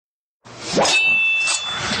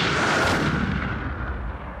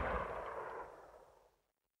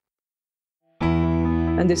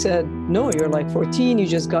And they said, no, you're like 14, you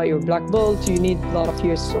just got your black belt, you need a lot of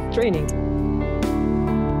years of training.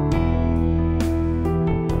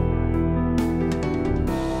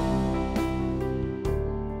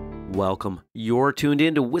 Welcome. You're tuned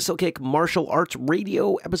in to Whistlekick Martial Arts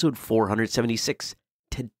Radio, episode 476.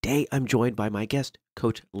 Today, I'm joined by my guest,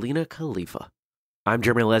 Coach Lina Khalifeh. I'm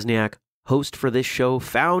Jeremy Lesniak, host for this show,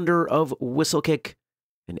 founder of Whistlekick,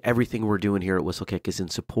 and everything we're doing here at Whistlekick is in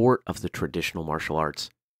support of the traditional martial arts.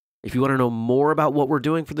 If you want to know more about what we're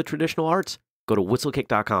doing for the traditional arts, go to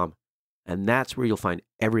whistlekick.com, and that's where you'll find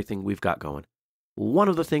everything we've got going. One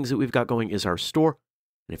of the things that we've got going is our store,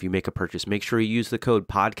 and if you make a purchase, make sure you use the code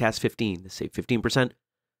PODCAST15 to save 15%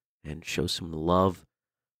 and show some love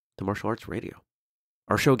to Martial Arts Radio.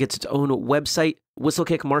 Our show gets its own website,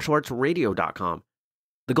 whistlekickmartialartsradio.com.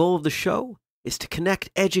 The goal of the show is to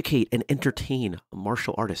connect, educate, and entertain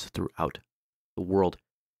martial artists throughout the world.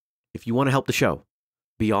 If you want to help the show,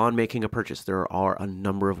 beyond making a purchase, there are a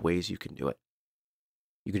number of ways you can do it.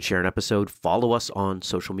 You can share an episode, follow us on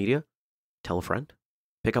social media, tell a friend,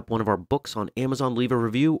 pick up one of our books on Amazon, leave a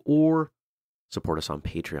review, or support us on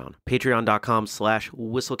Patreon.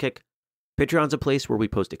 Patreon.com/whistlekick. Patreon's a place where we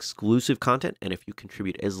post exclusive content, and if you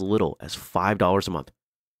contribute as little as $5 a month,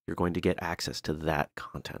 you're going to get access to that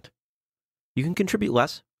content. You can contribute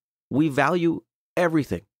less. We value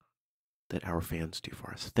everything that our fans do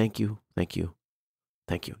for us. Thank you, thank you,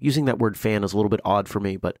 thank you. Using that word fan is a little bit odd for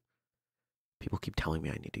me, but people keep telling me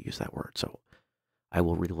I need to use that word, so I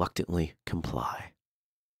will reluctantly comply.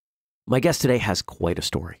 My guest today has quite a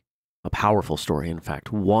story, a powerful story, in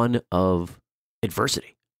fact, one of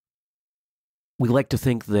adversity. We like to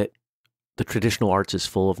think that the traditional arts is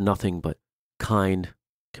full of nothing but kind,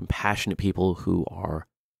 compassionate people who are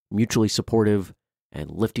mutually supportive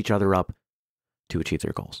and lift each other up to achieve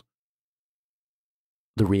their goals.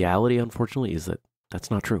 The reality, unfortunately, is that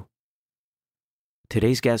that's not true.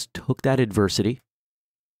 Today's guest took that adversity,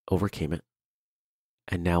 overcame it,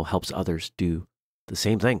 and now helps others do the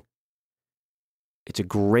same thing. It's a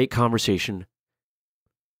great conversation,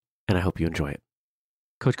 and I hope you enjoy it.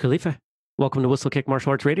 Coach Khalifeh, welcome to Whistlekick Martial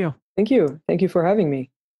Arts Radio. Thank you. Thank you for having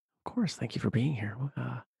me. Of course. Thank you for being here.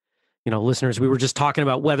 Listeners, we were just talking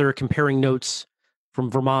about weather, comparing notes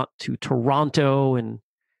from Vermont to Toronto, and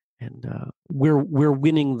we're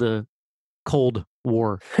winning the cold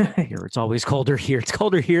war here. It's always colder here. It's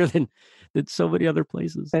colder here than so many other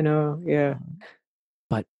places. I know. Yeah.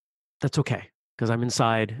 But that's okay because I'm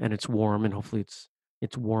inside and it's warm, and hopefully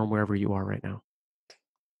it's warm wherever you are right now.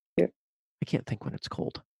 Yeah. I can't think when it's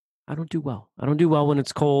cold. I don't do well. I don't do well when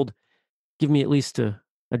it's cold. Give me at least a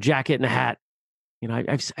jacket and a hat.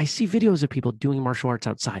 I see videos of people doing martial arts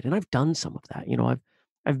outside, and I've done some of that.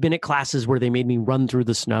 I've been at classes where they made me run through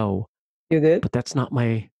the snow. You did? But that's not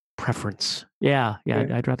my preference. Yeah.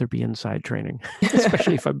 I'd rather be inside training,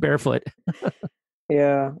 especially if I'm barefoot.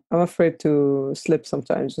 Yeah, I'm afraid to slip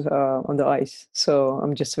sometimes on the ice. So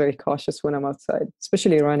I'm just very cautious when I'm outside,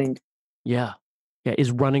 especially running. Yeah.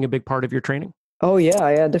 Is running a big part of your training? Oh,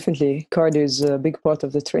 yeah, definitely. Cardio is a big part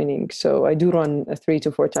of the training. So I do run 3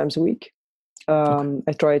 to 4 times a week. Okay.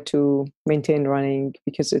 I try to maintain running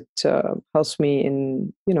because it helps me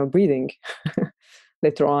in, breathing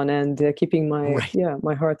later on and keeping my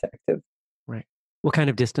heart active. Right. What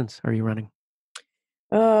kind of distance are you running?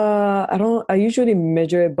 I usually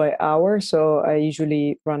measure it by hour. So I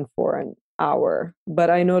usually run for an hour,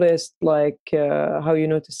 but I noticed how you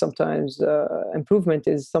notice sometimes improvement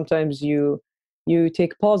is sometimes you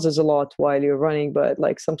take pauses a lot while you're running, but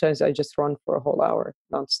sometimes I just run for a whole hour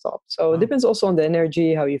nonstop. So It depends also on the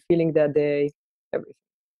energy, how you're feeling that day, everything.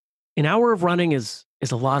 An hour of running is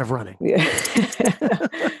a lot of running. Yeah.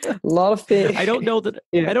 A lot of things. I don't know that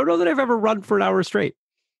I've ever run for an hour straight.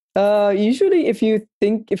 Usually if you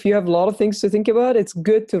have a lot of things to think about, it's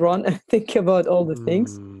good to run and think about all the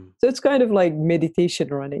things. So it's kind of like meditation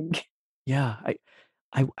running. Yeah.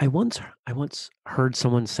 I once heard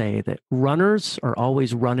someone say that runners are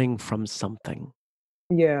always running from something.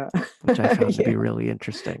 Yeah. Which I found to be really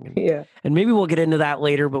interesting. Yeah. And maybe we'll get into that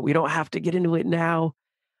later, but we don't have to get into it now.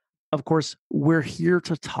 Of course, we're here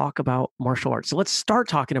to talk about martial arts. So let's start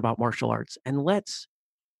talking about martial arts, and let's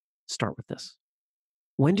start with this.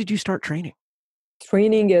 When did you start training?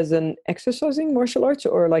 Training as an exercising martial arts,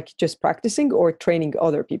 or just practicing, or training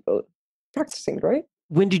other people? Practicing, right?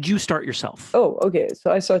 When did you start yourself? Oh, okay.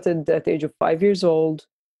 So I started at the age of 5 years old.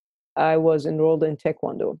 I was enrolled in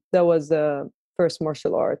Taekwondo. That was the first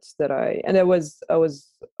martial arts that I was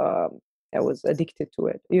addicted to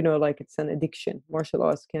it. It's an addiction. Martial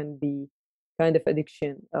arts can be kind of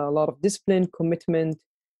addiction. A lot of discipline, commitment.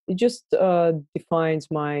 It just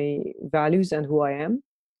defines my values and who I am.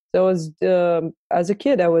 So I was, as a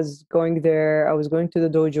kid, I was going there. I was going to the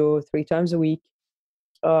dojo 3 times a week,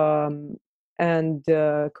 um, and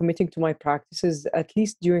committing to my practices at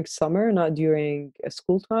least during summer, not during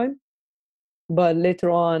school time. But later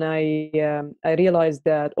on, I realized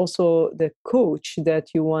that also the coach that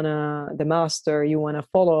the master you wanna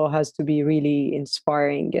follow has to be really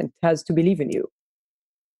inspiring and has to believe in you.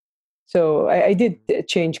 So I did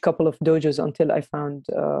change a couple of dojos until I found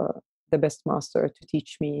the best master to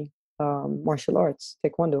teach me martial arts,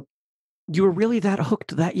 Taekwondo. You were really that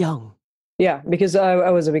hooked that young? Yeah, because I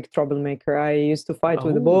was a big troublemaker. I used to fight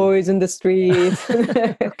with the Oh, boys in the street.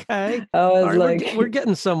 okay. I All was right, we're like,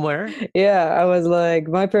 getting somewhere. yeah, I was like,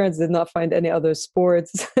 my parents did not find any other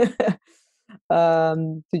sports to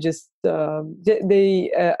just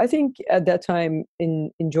I think at that time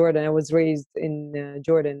in Jordan, I was raised in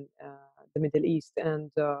Jordan, the Middle East, and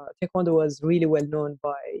Taekwondo was really well known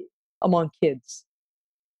by among kids.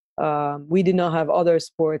 We did not have other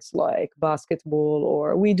sports like basketball,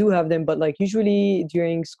 or we do have them, but like usually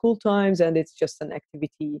during school times, and it's just an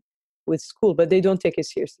activity with school, but they don't take it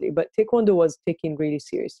seriously. But Taekwondo was taken really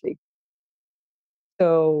seriously.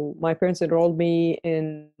 So my parents enrolled me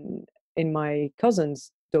in my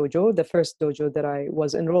cousin's dojo, the first dojo that I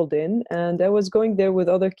was enrolled in, and I was going there with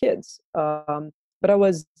other kids. But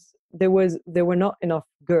there were not enough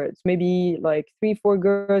girls, maybe like 3, 4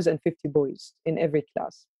 girls and 50 boys in every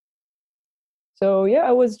class. So yeah,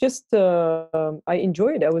 I was just I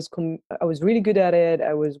enjoyed. I was really good at it.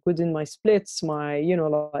 I was good in my splits, my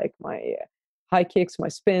like my high kicks, my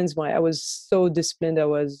spins. I was so disciplined. I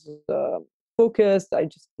was focused. I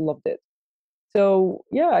just loved it. So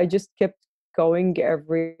yeah, I just kept going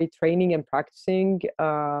every training and practicing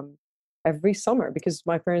every summer because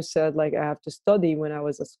my parents said like I have to study when I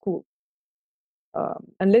was at school.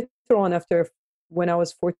 And later on, after when I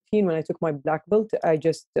was 14, when I took my black belt, I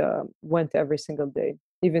just went every single day,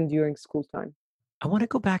 even during school time. I want to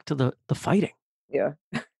go back to the fighting. Yeah.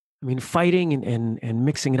 I mean, fighting and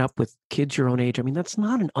mixing it up with kids your own age. I mean, that's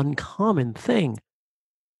not an uncommon thing.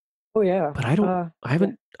 Oh yeah. But Yeah.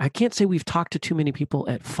 I can't say we've talked to too many people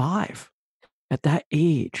at 5, at that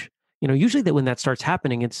age. Usually that when that starts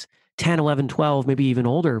happening, it's 10, 11, 12, maybe even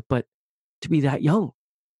older, but to be that young,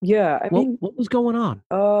 Yeah. I mean, what was going on?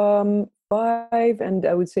 5, and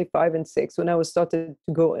I would say 5 and 6 when I was started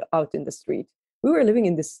to go out in the street. We were living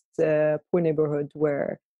in this poor neighborhood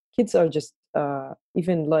where kids are just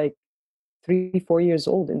even like 3, 4 years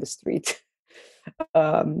old in the street.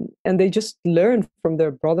 And they just learn from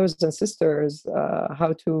their brothers and sisters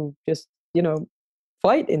how to just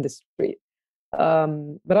fight in the street.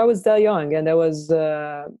 But I was that young, and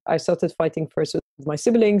I started fighting first with my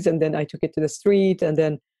siblings, and then I took it to the street, and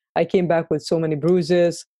then I came back with so many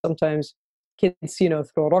bruises. Sometimes kids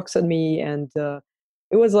throw rocks at me, and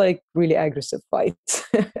it was like really aggressive fights.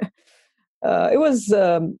 uh, it was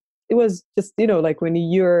um, it was just like when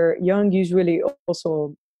you're young, usually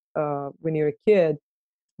also when you're a kid,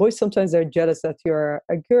 boys sometimes they're jealous that you're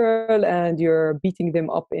a girl and you're beating them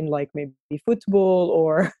up in like maybe football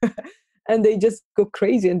or and they just go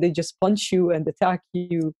crazy and they just punch you and attack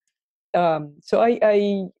you. So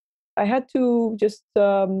I had to just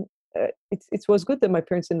it was good that my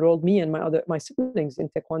parents enrolled me and my siblings in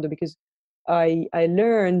taekwondo because I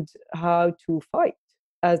learned how to fight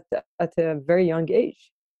at at a very young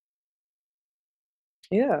age.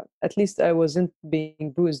 Yeah, at least I wasn't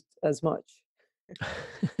being bruised as much.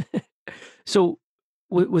 So,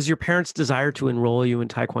 was your parents' desire to enroll you in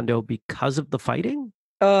Taekwondo because of the fighting?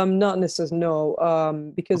 Not necessarily,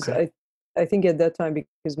 no. Because Okay. I think at that time,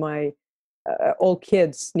 because my all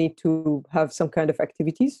kids need to have some kind of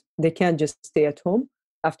activities. They can't just stay at home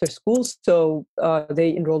after school. So they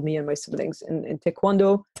enrolled me and my siblings in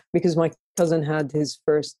Taekwondo because my cousin had his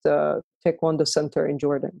first Taekwondo center in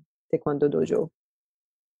Jordan, Taekwondo dojo.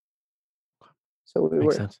 So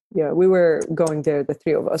Makes sense. we were going there, the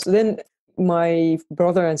three of us. Then my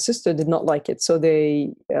brother and sister did not like it, so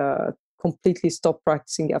they completely stopped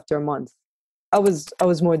practicing after a month. I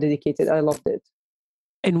was more dedicated. I loved it.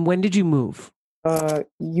 And when did you move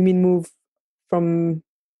You mean move from?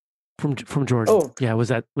 from Jordan? Oh, Yeah, was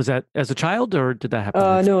that as a child or did that happen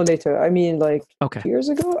later? no, later. I mean, like Okay. 2 years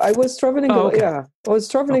ago. I was traveling a Oh, lot. okay. Yeah, I was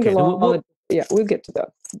traveling a Okay. Then lot. Yeah, we'll get to that.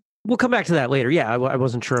 we'll come back to that later. Yeah, I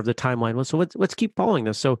wasn't sure of the timeline. So let's keep following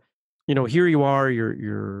this. So, here you are.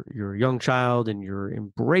 You're a young child, and you're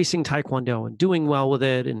embracing Taekwondo and doing well with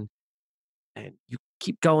it, and you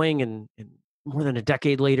keep going, and more than a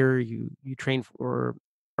decade later, you train for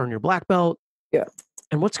earn your black belt. Yeah.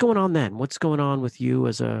 And what's going on then? What's going on with you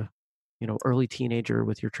as a early teenager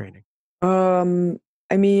with your training? Um,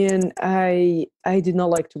 I mean, I did not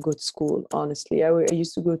like to go to school, honestly. I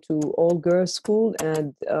used to go to all girls school,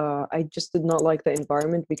 and I just did not like the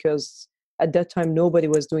environment because at that time nobody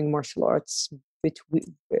was doing martial arts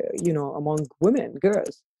between, among women,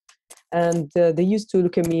 girls. And they used to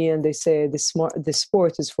look at me and they say, the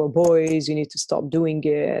sport is for boys. You need to stop doing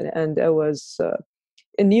it. And I was,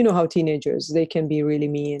 and you know how teenagers, they can be really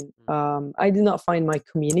mean. I did not find my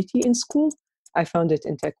community in school. I found it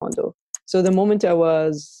in Taekwondo. So the moment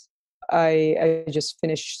I just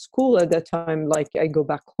finished school at that time, like I go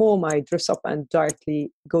back home, I dress up and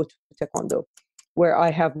directly go to Taekwondo, where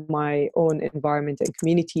I have my own environment and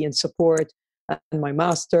community and support and my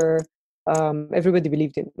master. Everybody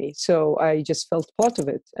believed in me. So I just felt part of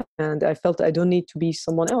it. And I felt I don't need to be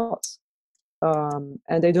someone else. And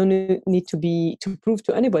I don't need to prove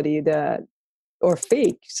to anybody that or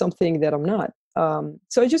fake something that I'm not.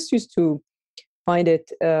 So I just used to find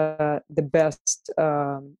it the best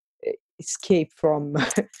escape from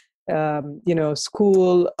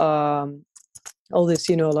school, all this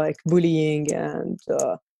like bullying and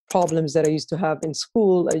problems that I used to have in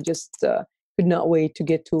school. I just could not wait to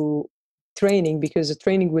get to training because the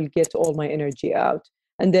training will get all my energy out,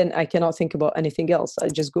 and then I cannot think about anything else. I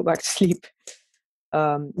just go back to sleep.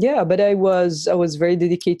 Yeah, but I was very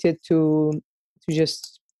dedicated to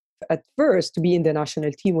just at first to be in the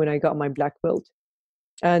national team when I got my black belt.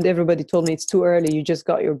 And everybody told me it's too early. You just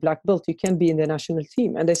got your black belt. You can't be in the national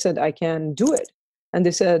team. And I said I can do it. And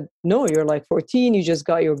they said, no, you're like 14. You just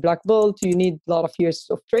got your black belt. You need a lot of years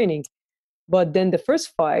of training. But then the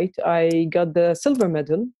first fight, I got the silver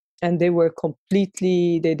medal, and they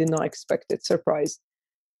did not expect it, surprised.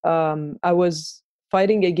 I was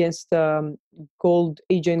fighting against Asian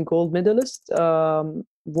gold medalist,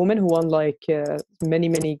 woman who won like many,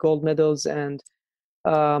 many gold medals and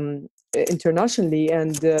internationally.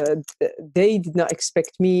 And they did not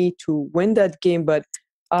expect me to win that game, but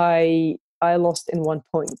I lost in 1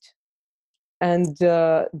 point. And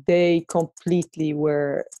they completely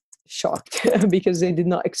were shocked because they did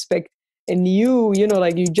not expect a new,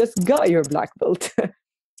 like you just got your black belt.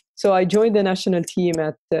 So I joined the national team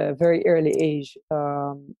at a very early age.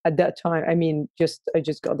 At that time, I mean, I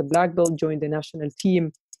just got the black belt, joined the national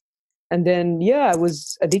team, and then I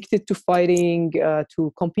was addicted to fighting,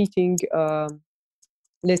 to competing.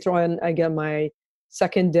 Later on, I got my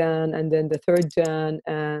second dan and then the third dan,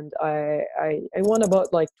 and I won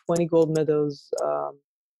about like 20 gold medals.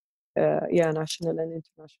 National and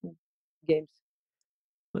international games.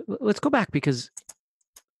 Let's go back because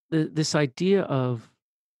this idea of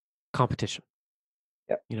competition,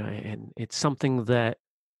 Yeah, and it's something that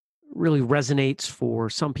really resonates for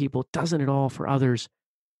some people, doesn't at all for others.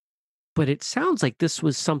 But it sounds like this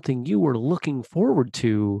was something you were looking forward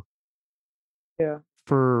to yeah,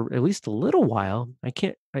 for at least a little while. I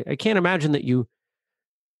can't imagine that you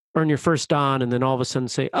earn your first dan and then all of a sudden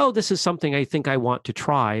say, "Oh, this is something I think I want to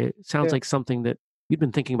try." It sounds yeah. like something that you'd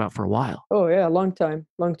been thinking about for a while. Oh yeah, long time,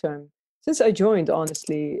 long time. Since I joined,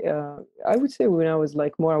 honestly, I would say when I was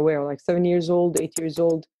like more aware, like 7 years old, 8 years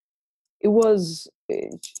old, it was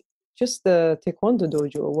just the Taekwondo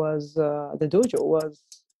dojo was the dojo was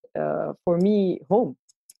for me home.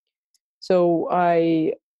 So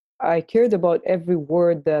I cared about every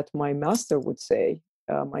word that my master would say,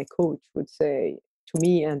 my coach would say to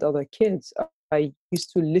me and other kids. I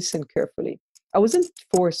used to listen carefully. I wasn't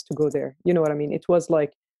forced to go there. You know what I mean? It was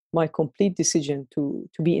like my complete decision to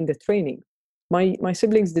be in the training. My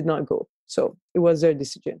siblings did not go, so it was their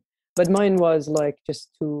decision. But mine was like just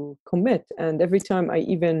to commit. And every time I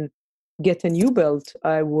even get a new belt,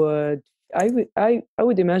 I would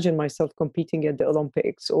imagine myself competing at the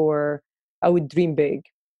Olympics, or I would dream big.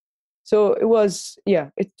 So it was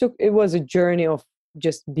a journey of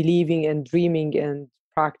just believing and dreaming and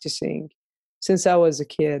practicing since I was a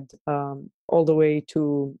kid, all the way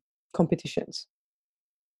to competitions.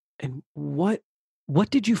 And what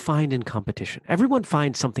did you find in competition? Everyone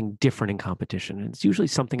finds something different in competition, and it's usually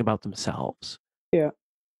something about themselves. Yeah.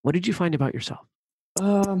 What did you find about yourself?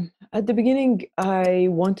 At the beginning, I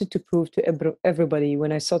wanted to prove to everybody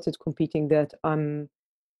when I started competing that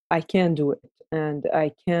I can do it and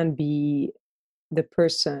I can be the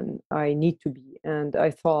person I need to be. And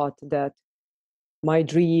I thought that my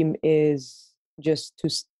dream is just to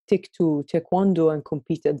stick to Taekwondo and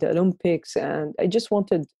compete at the Olympics. And I just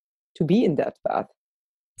wanted to be in that path.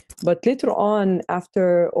 But later on,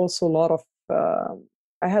 after also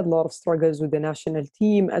I had a lot of struggles with the national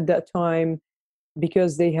team at that time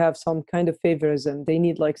because they have some kind of favorism. They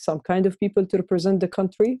need like some kind of people to represent the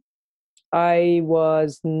country. I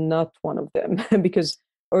was not one of them because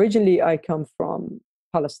originally I come from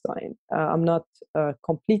Palestine. I'm not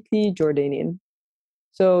completely Jordanian.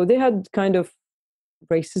 So they had kind of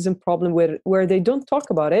racism problem where they don't talk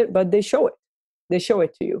about it, but they show it. They show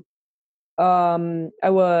it to you. I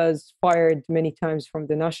was fired many times from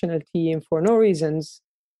the national team for no reasons.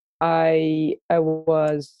 I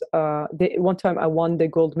was one time I won the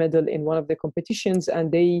gold medal in one of the competitions,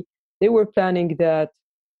 and they were planning that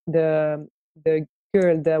the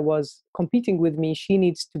girl that was competing with me, she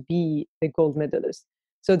needs to be the gold medalist.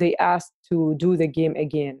 So they asked to do the game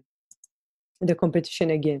again, the competition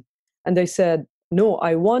again. And I said, no,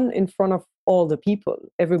 I won in front of all the people.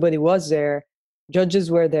 Everybody was there, judges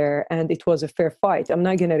were there, and it was a fair fight. I'm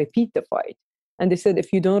not going to repeat the fight. And they said,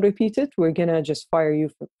 if you don't repeat it, we're going to just fire you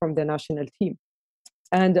from the national team.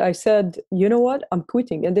 And I said, you know what? I'm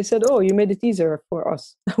quitting. And they said, oh, you made it easier for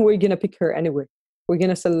us. We're going to pick her anyway. We're going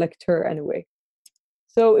to select her anyway.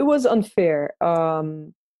 So it was unfair.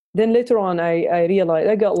 Then later on, I realized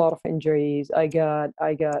I got a lot of injuries. I got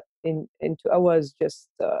into, I was just,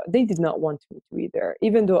 they did not want me to be there,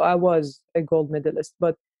 even though I was a gold medalist,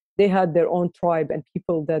 but they had their own tribe and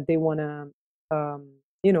people that they want to,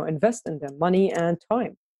 invest in them, money and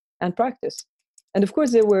time and practice. And of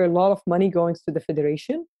course, there were a lot of money going to the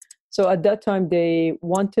federation. So at that time, they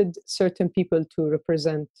wanted certain people to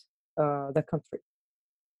represent the country.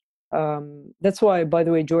 That's why, by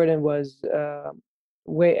the way, Jordan was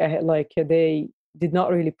way ahead. Like they did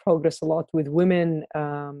not really progress a lot with women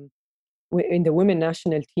in the women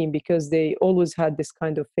national team because they always had this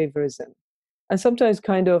kind of favorism, and sometimes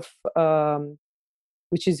kind of,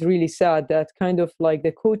 which is really sad, that kind of like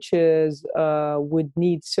the coaches would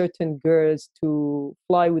need certain girls to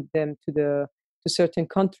fly with them to certain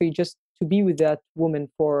country just to be with that woman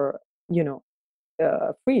for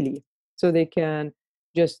freely, so they can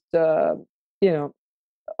just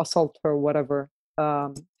assault her, whatever,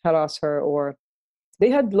 harass her, or they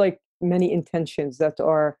had like many intentions that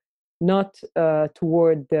are not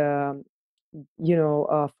toward the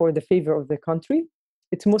for the favor of the country.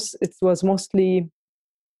 It was mostly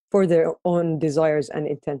for their own desires and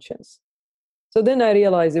intentions. So then I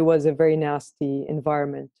realized it was a very nasty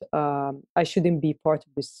environment. I shouldn't be part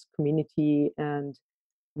of this community, and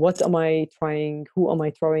who am I trying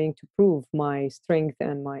to prove my strength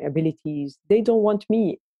and my abilities? They don't want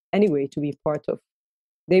me anyway to be part of.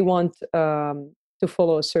 They want to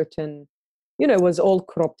follow a certain, it was all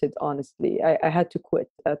corrupted, honestly. I had to quit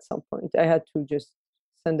at some point. I had to just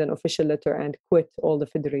send an official letter and quit all the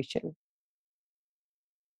federation.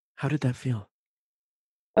 How did that feel?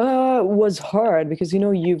 Was hard because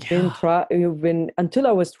you've been until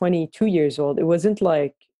I was 22 years old. It wasn't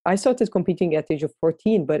like I started competing at the age of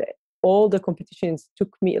 14, but all the competitions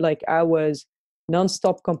took me, like I was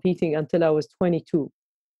nonstop competing until I was 22.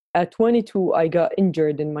 At 22, I got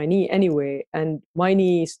injured in my knee anyway, and my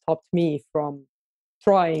knee stopped me from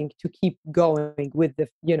trying to keep going with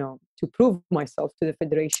to prove myself to the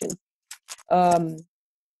federation. Um,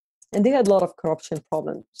 and they had a lot of corruption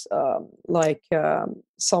problems.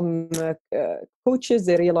 Some coaches,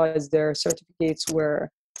 they realized their certificates were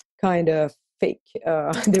kind of fake.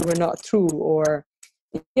 They were not true, or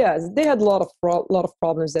yeah, they had a lot of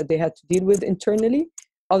problems that they had to deal with internally,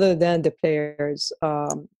 other than the players.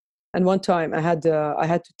 And one time, I had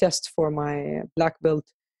to test for my black belt.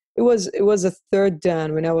 It was a third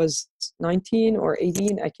dan when I was 19 or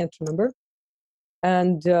 18. I can't remember.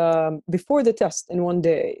 And before the test, in one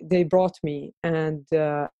day, they brought me, and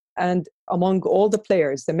among all the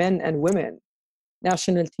players, the men and women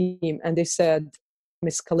national team, and they said,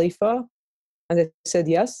 Miss Khalifa, and they said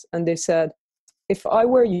yes, and they said, if I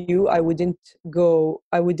were you, I wouldn't do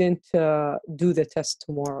the test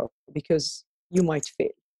tomorrow because you might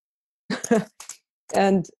fail.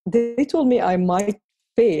 And they told me I might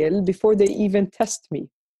fail before they even test me.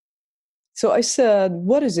 So I said,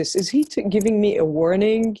 what is this? Is he giving me a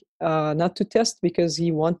warning not to test because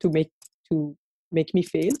he want to make me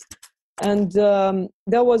fail? And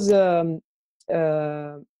that was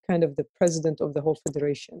kind of the president of the whole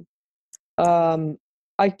federation.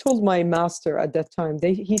 I told my master at that time,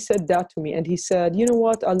 he said that to me, and he said, you know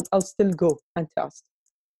what, I'll still go and test.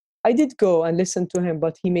 I did go and listen to him,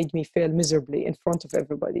 but he made me fail miserably in front of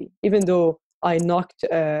everybody, even though I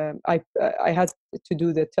had to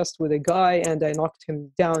do the test with a guy, and I knocked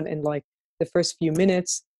him down in like the first few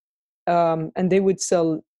minutes. And they would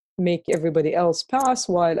still make everybody else pass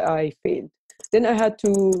while I failed. Then I had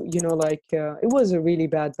to, it was a really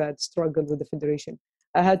bad struggle with the federation.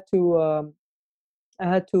 I had to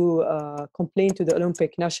complain to the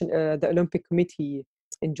Olympic Committee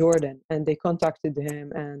in Jordan, and they contacted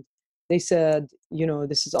him, and they said,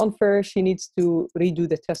 this is unfair. She needs to redo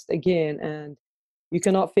the test again. And you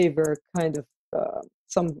cannot favor kind of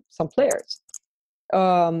some players.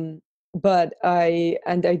 But I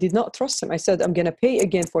did not trust him. I said, I'm gonna pay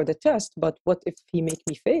again for the test, but what if he make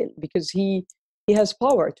me fail? Because he has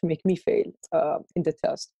power to make me fail in the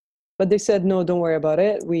test. But they said, no, don't worry about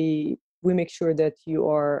it. We make sure that you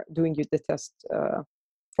are doing the test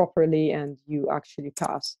properly and you actually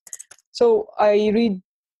pass. So I redid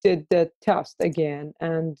the test again,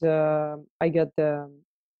 and I got the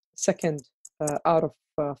second out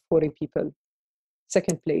of 40 people,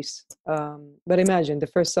 second place. But imagine the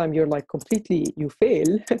first time you're like completely, you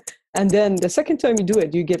fail. And then the second time you do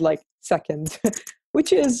it, you get like second,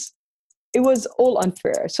 which is, it was all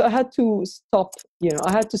unfair. So I had to stop,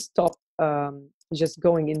 I had to stop just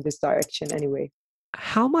going in this direction anyway.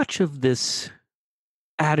 How much of this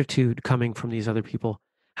attitude coming from these other people,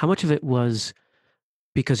 how much of it was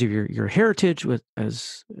because of your heritage with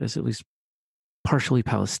as at least partially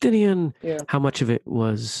Palestinian? Yeah. How much of it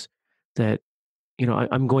was that,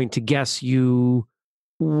 I'm going to guess you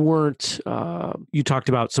weren't, you talked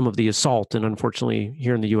about some of the assault, and unfortunately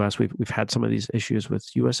here in the US, we've had some of these issues with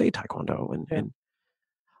USA Taekwondo. And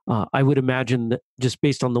I would imagine that just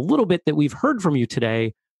based on the little bit that we've heard from you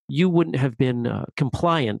today, you wouldn't have been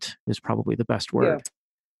compliant is probably the best word.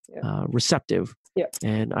 Yeah. Receptive. Yeah.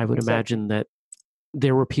 And I would Exactly. imagine that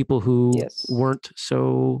there were people who Yes. weren't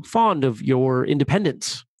so fond of your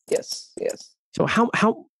independence. Yes. So how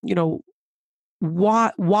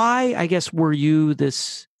why I guess were you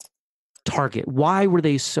this target? Why were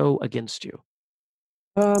they so against you?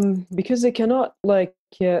 Because they cannot, like,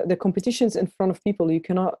 the competitions in front of people, you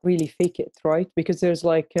cannot really fake it, right? Because there's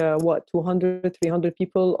like 200, 300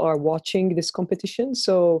 people are watching this competition,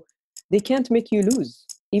 so they can't make you lose.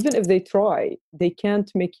 Even if they try, they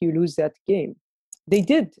can't make you lose that game. They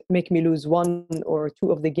did make me lose one or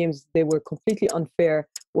two of the games. They were completely unfair,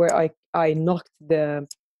 where I knocked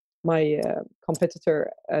my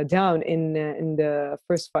competitor down in the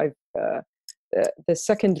first five, the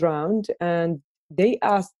second round, and they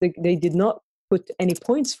did not put any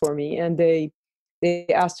points for me, and they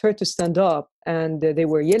asked her to stand up, and they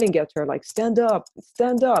were yelling at her like, stand up,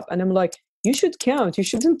 and I'm like, you should count, you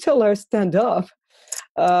shouldn't tell her stand up.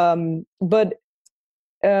 But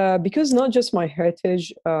because not just my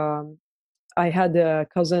heritage, I had a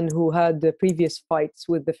cousin who had the previous fights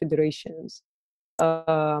with the federations,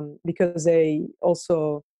 because they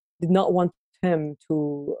also did not want him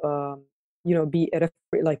to be a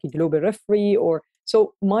referee, like a global referee. Or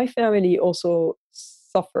so my family also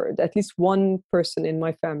suffered. At least one person in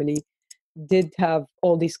my family did have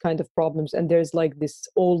all these kind of problems, and there's like this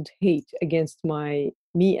old hate against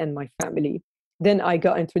me and my family. Then I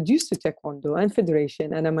got introduced to Taekwondo and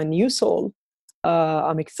federation, and I'm a new soul.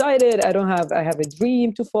 I'm excited. I have a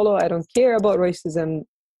dream to follow. I don't care about racism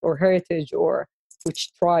or heritage or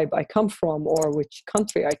which tribe I come from or which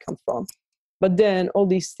country I come from. But then all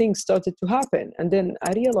these things started to happen. And then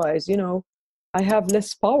I realized, I have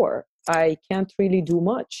less power. I can't really do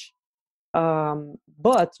much.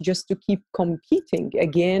 But just to keep competing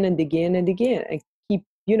again and again and again and keep,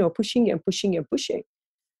 pushing and pushing and pushing.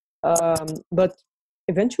 But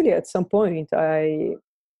eventually at some point,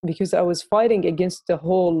 because I was fighting against the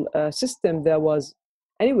whole system that was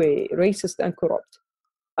anyway racist and corrupt,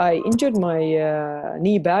 I injured my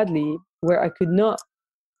knee badly, where I could not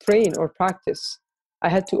train or practice. I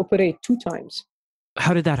had to operate 2 times.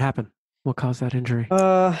 How did that happen? What caused that injury?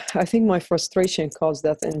 I think my frustration caused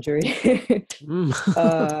that injury.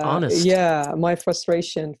 Honest. Yeah, my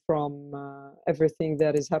frustration from everything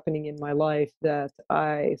that is happening in my life, that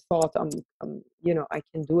I thought I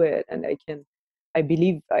can do it, and I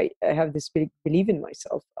believe I have this big belief in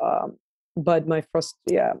myself. But my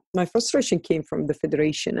frustration came from the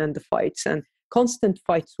federation and the fights and constant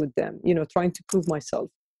fights with them, trying to prove myself.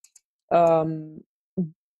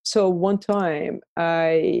 So one time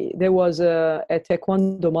there was a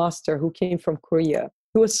Taekwondo master who came from Korea.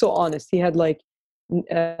 He was so honest. He had like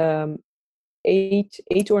um, eight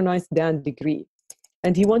or ninth Dan degree,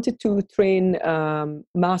 and he wanted to train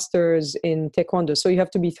masters in Taekwondo. So you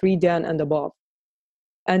have to be 3 Dan and above.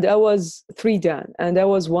 And I was 3 Dan, and I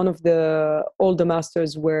was one of all the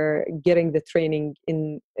masters were getting the training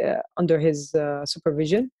in under his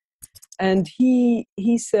supervision. And he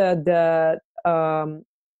said that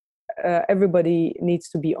everybody needs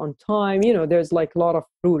to be on time. There's like a lot of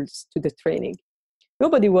rules to the training.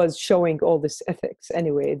 Nobody was showing all this ethics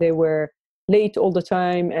anyway. They were late all the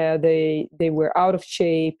time. They were out of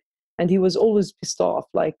shape, and he was always pissed off.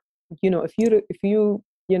 Like, if you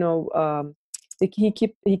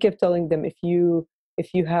he kept telling them, if you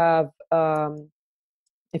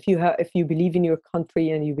believe in your country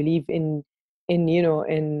and you believe in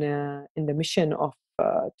in the mission of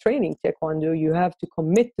training Taekwondo, you have to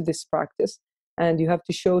commit to this practice, and you have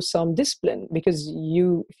to show some discipline, because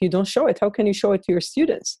if you don't show it, how can you show it to your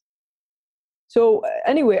students? So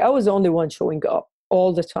anyway, I was the only one showing up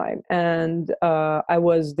all the time, and I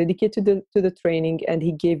was dedicated to the training, and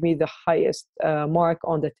he gave me the highest mark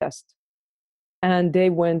on the test, and they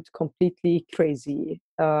went completely crazy.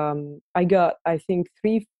 I got, I think,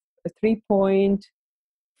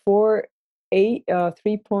 3.48,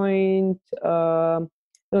 3 point,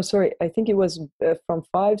 no, sorry, I think it was from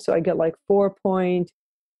 5, so I got like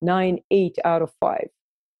 4.98 out of 5.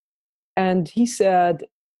 And he said,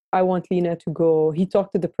 I want Lina to go. He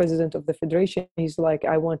talked to the president of the federation. He's like,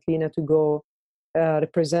 I want Lina to go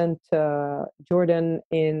represent Jordan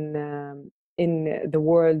in the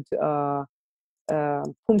world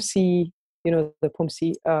PUMSI, the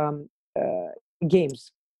PUMSI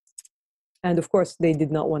games. And of course, they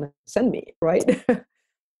did not want to send me, right?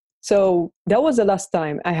 So that was the last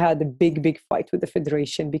time I had a big fight with the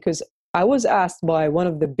federation, because I was asked by one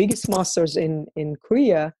of the biggest masters in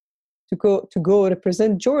Korea to go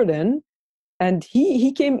represent Jordan, and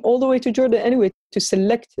he came all the way to Jordan anyway to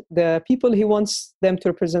select the people he wants them to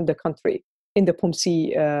represent the country in the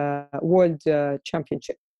PUMSI World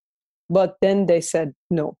Championship. But then they said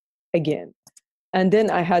no again, and then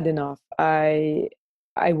I had enough. I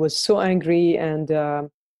was so angry, and I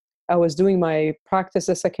was doing my practice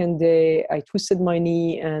the second day. I twisted my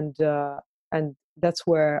knee, and that's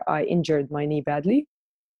where I injured my knee badly.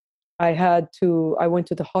 I went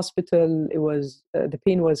to the hospital. It was, the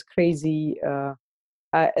pain was crazy.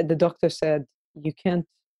 The doctor said, you can't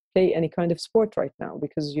play any kind of sport right now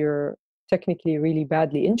because you're technically really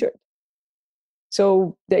badly injured.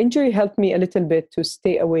 So the injury helped me a little bit to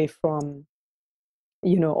stay away from,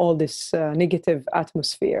 all this negative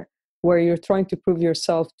atmosphere where you're trying to prove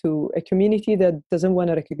yourself to a community that doesn't want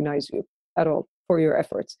to recognize you at all for your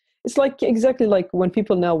efforts. It's like exactly like when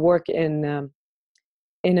people now work in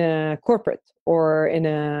a corporate, or in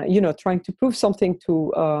a, trying to prove something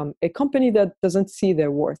to a company that doesn't see their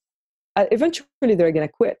worth. Eventually they're going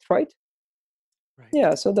to quit, right?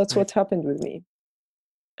 Yeah, so that's what happened with me.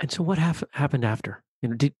 And so what happened after?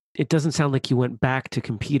 It doesn't sound like you went back to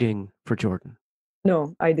competing for Jordan.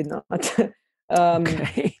 No, I did not. Okay.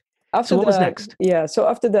 After so what was that, next? Yeah, so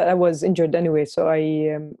after that I was injured anyway. So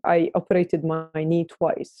I operated my knee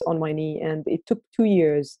twice on my knee, and it took 2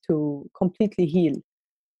 years to completely heal.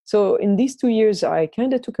 So in these 2 years, I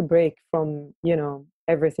kind of took a break from,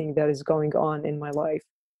 everything that is going on in my life.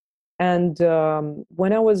 And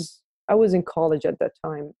when I was in college at that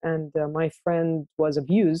time, and my friend was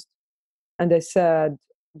abused, and I said,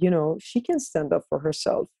 she can stand up for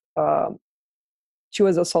herself. She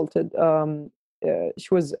was assaulted. She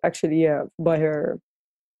was actually, by her.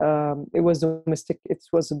 It was domestic. It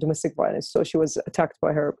was domestic violence. So she was attacked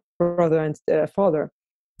by her brother and father.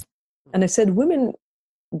 And I said,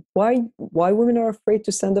 why women are afraid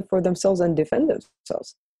to stand up for themselves and defend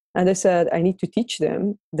themselves? And I said, I need to teach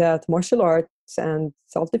them that martial arts and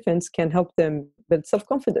self-defense can help them build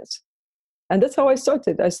self-confidence. And that's how I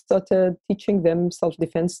started. I started teaching them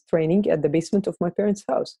self-defense training at the basement of my parents'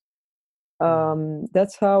 house.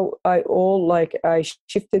 That's how I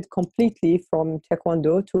shifted completely from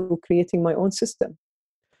Taekwondo to creating my own system.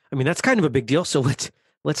 I mean, that's kind of a big deal. So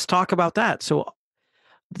let's talk about that. So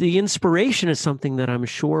the inspiration is something that I'm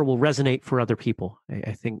sure will resonate for other people.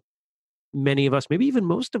 I think many of us, maybe even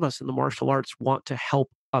most of us in the martial arts, want to help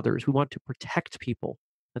others. We want to protect people.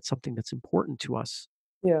 That's something that's important to us.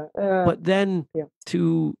 Yeah. But then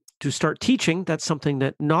to start teaching, that's something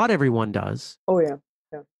that not everyone does. Oh, yeah.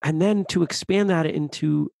 And then to expand that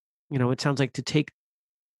into, it sounds like to take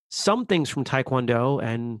some things from Taekwondo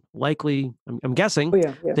and likely, I'm guessing,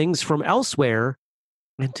 things from elsewhere,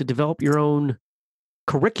 and to develop your own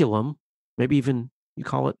curriculum, maybe even you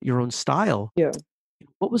call it your own style. Yeah.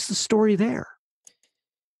 What was the story there?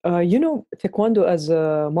 Taekwondo as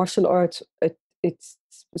a martial arts, it's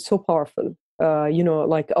so powerful.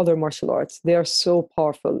 Like other martial arts, they are so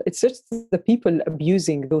powerful. It's just the people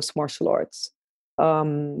abusing those martial arts.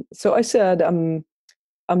 So I said, I'm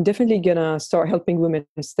definitely gonna start helping women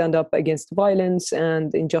stand up against violence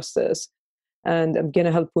and injustice, and I'm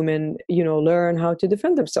gonna help women, learn how to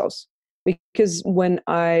defend themselves. Because when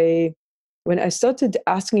I started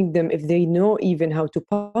asking them if they know even how to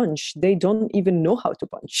punch, they don't even know how to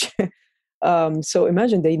punch. So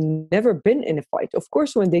imagine they never been in a fight. Of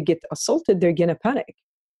course, when they get assaulted, they're gonna panic.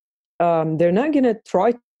 They're not gonna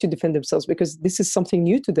try to defend themselves because this is something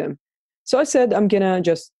new to them. So I said, I'm gonna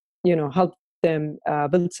just, help them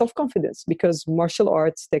build self-confidence, because martial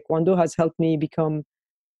arts, Taekwondo, has helped me become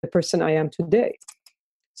person I am today.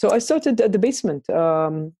 So I started at the basement.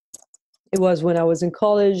 It was when I was in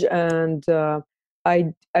college, and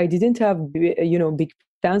I didn't have big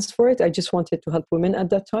plans for it. I just wanted to help women at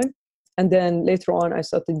that time. And then later on, I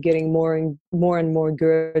started getting more and more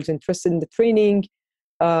girls interested in the training.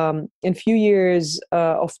 In few years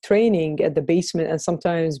of training at the basement, and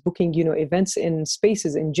sometimes booking events in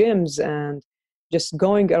spaces, in gyms, and just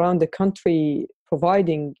going around the country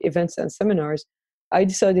providing events and seminars, I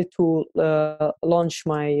decided to launch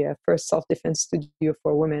my first self-defense studio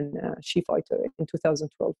for women, SheFighter, in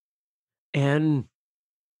 2012. And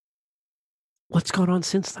what's gone on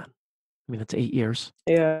since then? I mean, it's 8 years.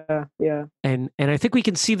 Yeah, yeah. And I think we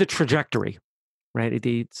can see the trajectory, right?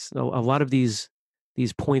 It's a lot of these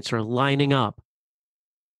points are lining up.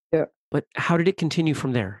 Yeah. But how did it continue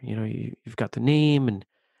from there? You've got the name, and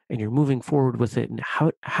you're moving forward with it. And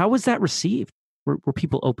how was that received? Were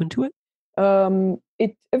people open to it?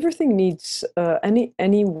 Everything needs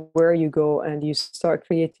anywhere you go and you start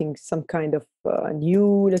creating some kind of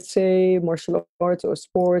new, let's say, martial arts or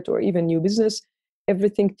sport or even new business.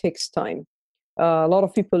 Everything takes time. A lot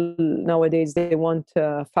of people nowadays, they want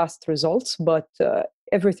fast results, but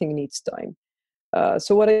everything needs time.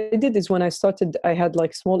 So what I did is, when I started, I had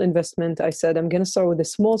like small investment. I said, I'm going to start with a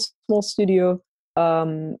small studio.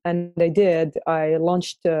 And I did. I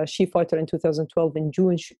launched SheFighter in 2012, in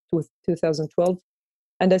June 2012.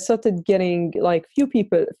 And I started getting like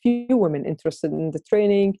few women interested in the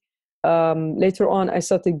training. Later on, I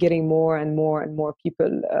started getting more and more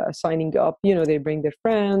people signing up. They bring their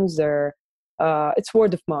friends. It's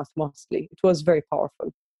word of mouth mostly. It was very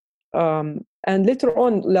powerful. And later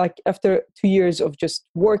on, like after 2 years of just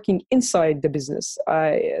working inside the business,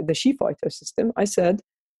 the SheFighter system, I said,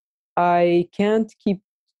 I can't keep,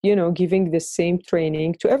 giving the same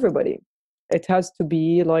training to everybody. It has to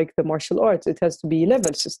be like the martial arts. It has to be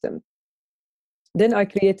level system. Then I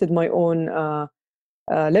created my own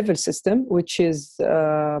level system, which is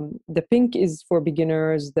the pink is for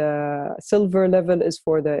beginners, the silver level is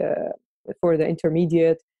for the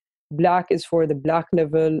intermediate, black is for the black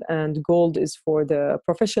level, and gold is for the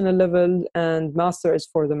professional level, and master is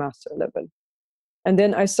for the master level. And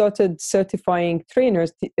then I started certifying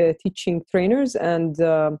trainers, teaching trainers, and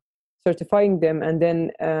certifying them. And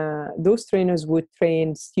then those trainers would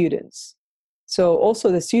train students. So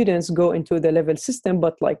also the students go into the level system,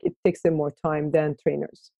 but like it takes them more time than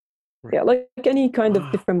trainers. Right. Yeah, like any kind of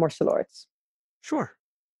different martial arts. Sure.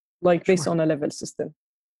 Like based on a level system.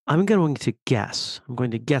 I'm going to guess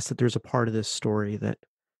that there's a part of this story that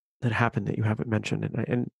happened that you haven't mentioned,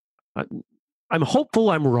 and I'm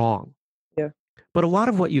hopeful I'm wrong. Yeah. But a lot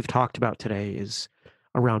of what you've talked about today is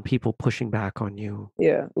around people pushing back on you.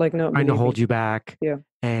 Yeah, like not trying to hold you back. Yeah.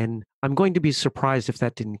 And I'm going to be surprised if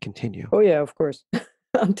that didn't continue. Oh yeah, of course.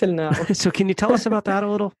 Until now. So can you tell us about that a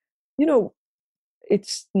little?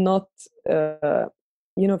 It's not,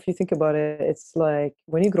 if you think about it, it's like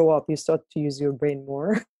when you grow up, you start to use your brain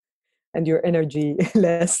more and your energy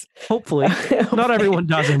less. Hopefully. Not everyone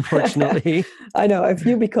does, unfortunately. I know. If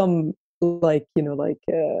you become like,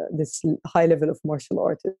 this high level of martial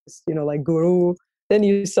artist, like guru, then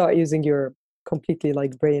you start using your completely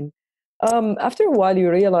like brain. After a while,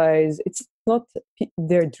 you realize it's not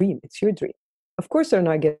their dream. It's your dream. Of course, they're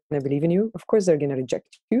not going to believe in you. Of course, they're going to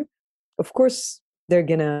reject you. Of course, they're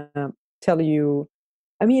going to tell you.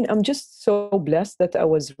 I mean, I'm just so blessed that I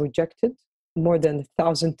was rejected more than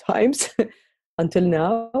 1,000 times until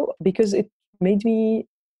now, because it made me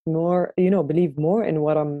more, believe more in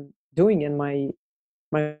what I'm doing and my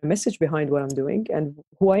message behind what I'm doing and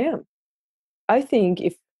who I am. I think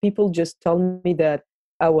if people just tell me that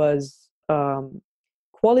I was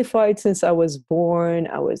qualified since I was born,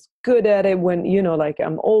 I was good at it, when, like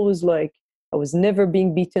I'm always like, I was never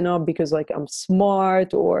being beaten up because like I'm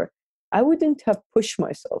smart, or I wouldn't have pushed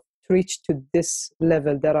myself to reach to this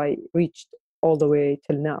level that I reached all the way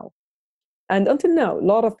till now. And until now, a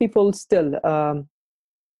lot of people still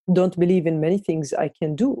don't believe in many things I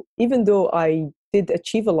can do. Even though I did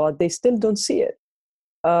achieve a lot, they still don't see it.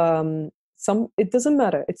 It doesn't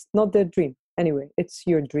matter. It's not their dream. Anyway, it's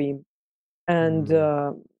your dream. And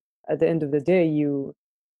at the end of the day, you're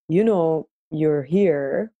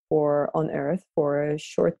here on earth for a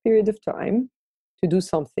short period of time to do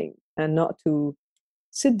something, and not to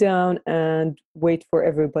sit down and wait for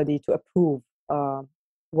everybody to approve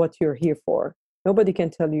what you're here for. Nobody can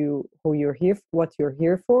tell you who you're here, what you're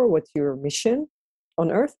here for, what's your mission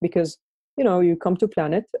on earth, because you come to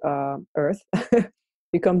planet earth,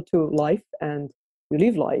 you come to life, and you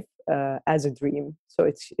live life as a dream. So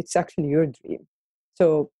it's actually your dream.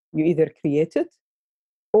 So you either create it,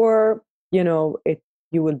 or it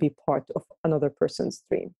you will be part of another person's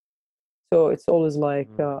dream. So it's always like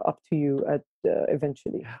up to you at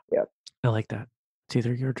eventually. Yeah. I like that. It's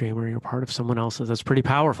either your dream or you're part of someone else's. That's pretty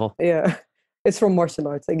powerful. Yeah. It's from martial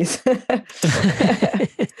arts, I guess.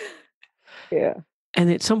 Yeah. And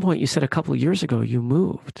at some point, you said a couple of years ago you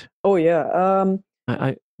moved. Oh yeah.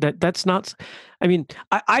 That's not. I mean,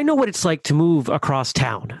 I know what it's like to move across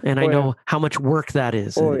town, and I know how much work that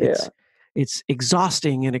is. Oh It's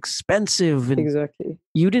exhausting and expensive. And exactly.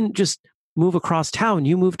 you didn't just move across town;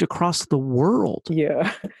 you moved across the world.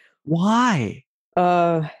 Yeah. Why?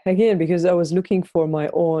 Again, because I was looking for my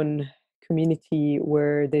own community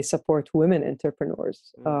where they support women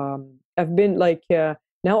entrepreneurs. I've been like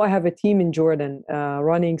now I have a team in Jordan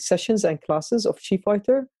running sessions and classes of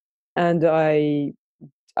SheFighter, and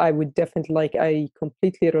I would definitely I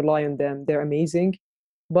completely rely on them. They're amazing,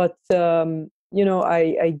 but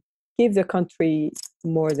I gave the country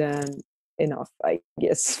more than enough, I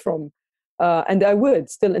guess, from. And I would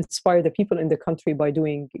still inspire the people in the country by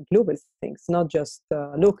doing global things, not just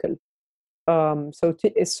local.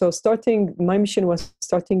 So starting, my mission was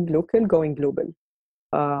starting local, going global,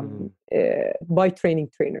 by training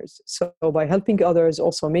trainers. So by helping others,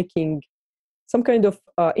 also making some kind of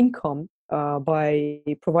income by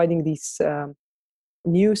providing this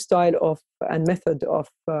new style of and method of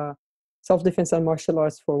self-defense and martial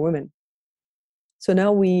arts for women. So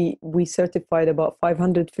now we certified about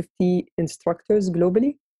 550 instructors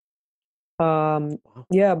globally.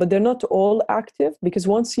 Yeah, but they're not all active, because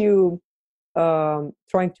once you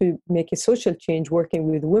trying to make a social change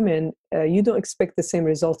working with women, you don't expect the same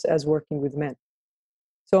results as working with men.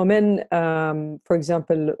 So men, for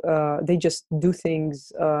example, they just do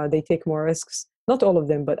things, they take more risks. Not all of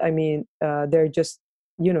them, but I mean, they're just,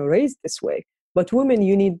 raised this way. But women,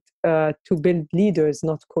 you need to build leaders,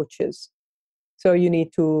 not coaches. So you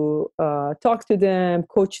need to talk to them,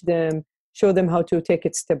 coach them, show them how to take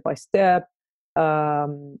it step by step,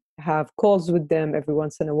 have calls with them every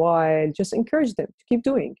once in a while, just encourage them to keep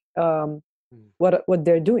doing what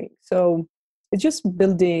they're doing. So it's just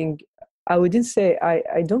building. I wouldn't say,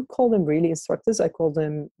 I don't call them really instructors, I call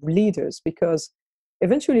them leaders, because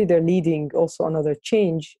eventually they're leading also another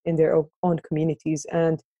change in their own communities,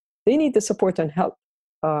 and they need the support and help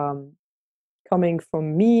coming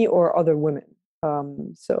from me or other women.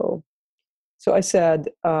 So I said,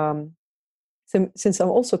 since I'm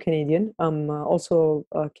also Canadian, I'm also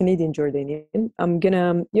Canadian Jordanian, I'm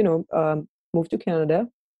gonna, move to Canada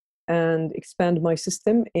and expand my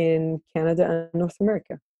system in Canada and North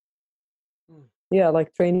America. Yeah,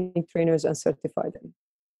 like training trainers and certify them.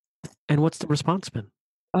 And what's the response been?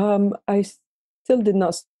 I still did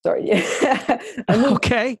not start yet.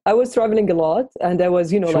 Okay. I was traveling a lot, and I was,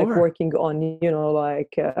 Sure. like working on,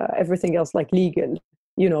 everything else, like legal,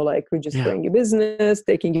 like registering your business,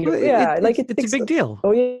 taking your, it's a big deal.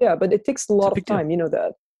 Oh yeah, but it takes a lot of time,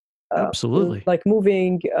 that. Absolutely. Like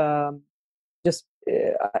moving, just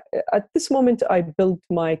at this moment, I built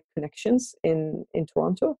my connections in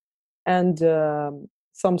Toronto and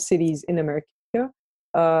some cities in America.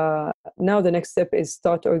 Now the next step is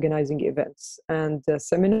start organizing events and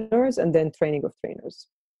seminars, and then training of trainers.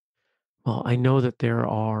 Well, I know that there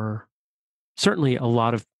are certainly a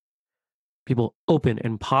lot of people open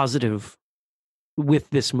and positive with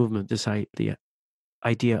this movement, the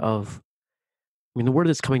idea of, the word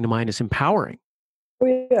that's coming to mind is empowering. Oh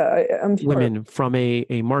yeah, I'm sure. Women from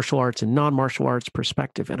a martial arts and non-martial arts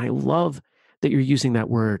perspective. And I love that you're using that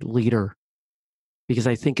word leader, because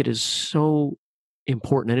I think it is so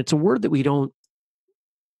important. And it's a word that we don't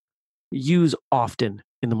use often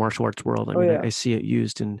in the martial arts world. I see it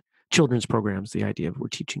used in children's programs, the idea of we're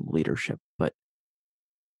teaching leadership. But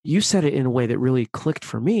you said it in a way that really clicked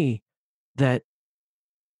for me, that,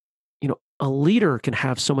 a leader can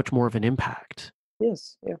have so much more of an impact.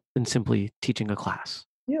 Yes, yeah. Than simply teaching a class.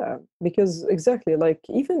 Yeah, because exactly, like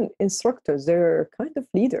even instructors, they're kind of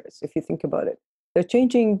leaders, if you think about it. They're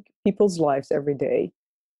changing people's lives every day,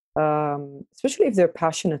 especially if they're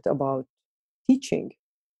passionate about teaching.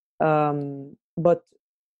 But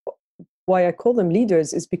why I call them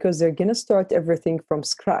leaders is because they're going to start everything from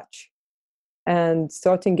scratch. And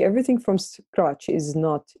starting everything from scratch is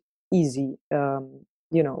not easy,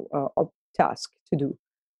 task to do.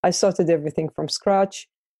 I started everything from scratch,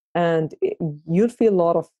 and you feel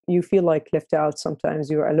like left out sometimes.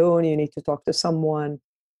 You're alone, you need to talk to someone,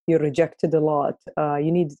 you're rejected a lot,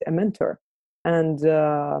 you need a mentor. And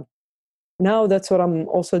now that's what I'm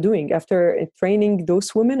also doing. After training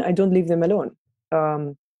those women, I don't leave them alone.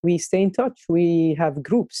 We stay in touch, we have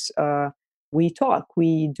groups, we talk,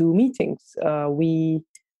 we do meetings, we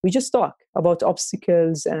just talk about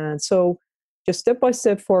obstacles. And so just step by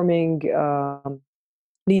step forming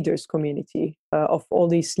leaders community of all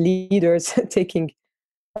these leaders taking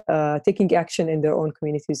action in their own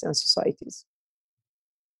communities and societies.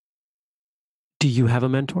 Do you have a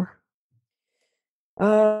mentor?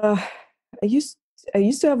 Uh, I used I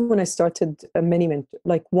used to have when I started many mentor,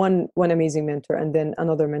 like one amazing mentor, and then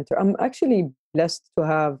another mentor. I'm actually blessed to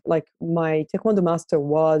have like my Taekwondo master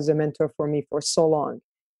was a mentor for me for so long.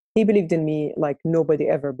 He believed in me like nobody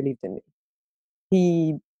ever believed in me.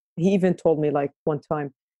 he he even told me like one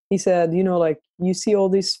time, he said, like you see all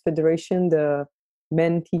this federation, the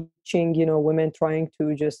men teaching women, trying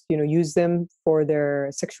to just use them for their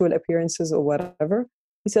sexual appearances or whatever.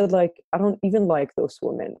 He said, like, I don't even like those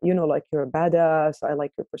women, like you're a badass, I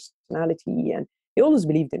like your personality. And he always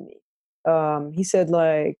believed in me. He said,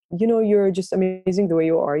 like, you're just amazing the way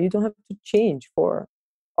you are, you don't have to change for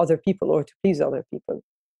other people or to please other people.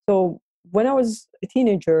 So when I was a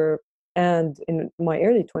teenager and in my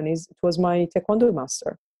early 20s, it was my Taekwondo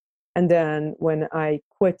master. And then when I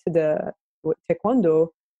quit the Taekwondo,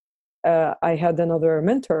 I had another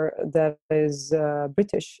mentor that is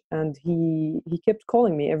British, and he kept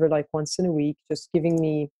calling me every like once in a week, just giving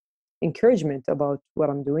me encouragement about what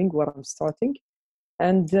I'm doing, what I'm starting.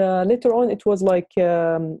 And later on, it was like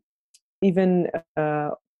even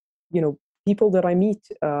people that I meet.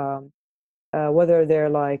 Whether they're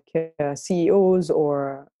like CEOs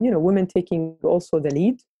or women taking also the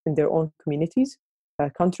lead in their own communities,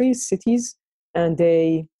 countries, cities, and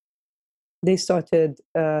they started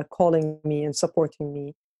calling me and supporting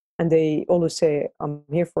me, and they always say, "I'm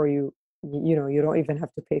here for you. You don't even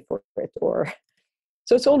have to pay for it." Or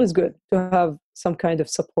so it's always good to have some kind of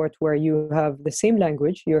support where you have the same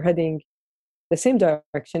language, you're heading the same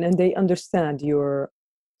direction, and they understand your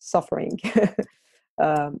suffering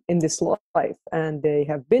in this life, and they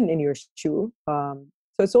have been in your shoe. So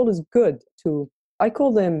it's always good to, I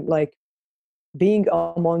call them like being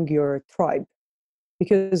among your tribe,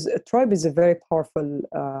 because a tribe is a very powerful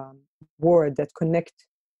word that connect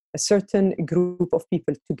a certain group of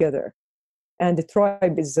people together. And the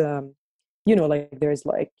tribe is like there's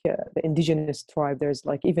like the indigenous tribe, there's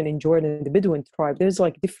like even in Jordan the Bedouin tribe, there's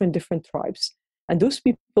like different tribes, and those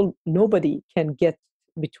people, nobody can get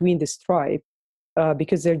between this tribe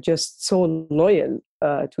because they're just so loyal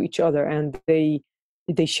to each other, and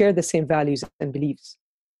they share the same values and beliefs.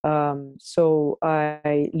 So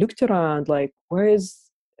I looked around, like, where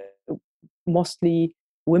is mostly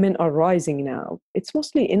women are rising now? It's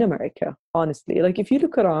mostly in America, honestly. Like if you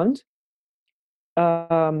look around,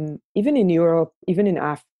 even in Europe, even in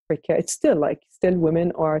Africa, it's still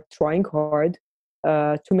women are trying hard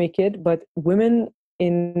to make it, but women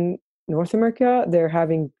in North America, they're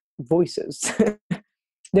having voices.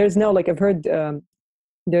 There's now, like, I've heard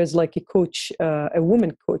there's like a coach, a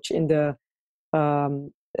woman coach in the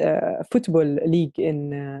football league in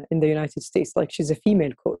the United States. Like she's a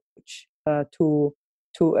female coach to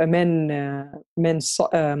a men's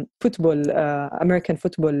football, American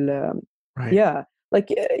football. Right. Yeah, like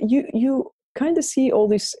you kind of see all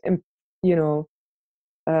this, you know,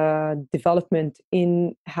 development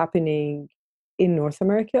in happening in North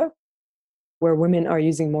America, where women are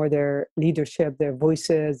using more their leadership, their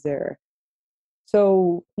voices, their.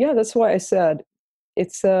 So yeah, that's why I said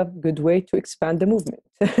it's a good way to expand the movement.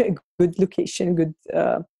 Good location, good,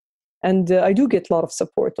 and I do get a lot of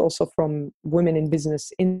support also from women in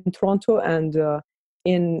business in Toronto and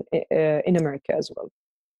in America as well.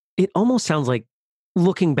 It almost sounds like,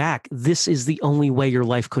 looking back, this is the only way your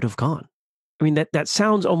life could have gone. I mean, that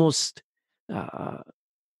sounds almost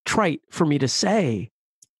trite for me to say.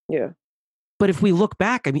 Yeah. But if we look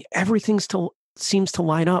back, I mean, everything still seems to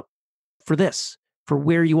line up for this, for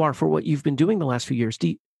where you are, for what you've been doing the last few years.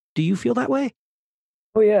 Do you feel that way?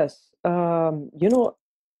 Oh yes.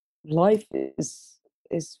 Life is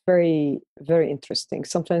very very interesting.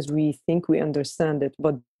 Sometimes we think we understand it,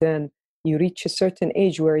 but then you reach a certain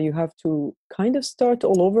age where you have to kind of start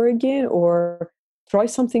all over again, or try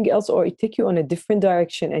something else, or it take you on a different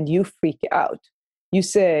direction, and you freak out. You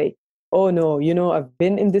say, oh no, I've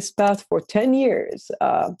been in this path for 10 years,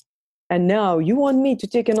 and now you want me to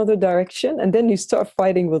take another direction, and then you start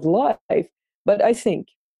fighting with life. But I think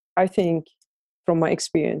from my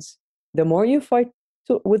experience, the more you fight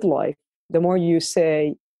with life, the more you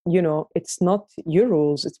say, it's not your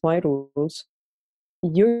rules, it's my rules,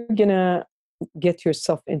 you're gonna get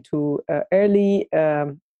yourself into early,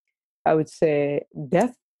 I would say,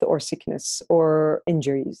 death or sickness or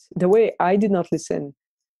injuries. The way I did not listen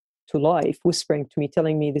to life whispering to me,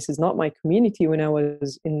 telling me this is not my community when I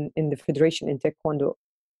was in the federation in Taekwondo.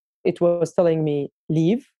 It was telling me,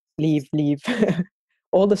 leave, leave, leave.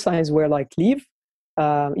 all the signs were like leave.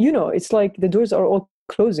 It's like the doors are all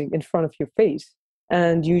closing in front of your face,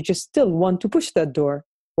 and you just still want to push that door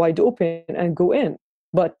wide open and go in,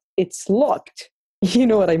 but it's locked. You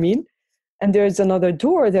know what I mean? And there's another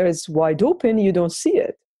door that is wide open, you don't see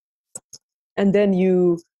it. And then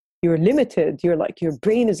you're limited. You're like, your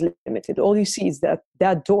brain is limited. All you see is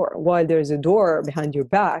that door, while there's a door behind your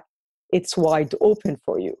back, it's wide open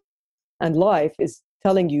for you. And life is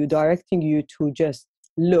telling you, directing you to just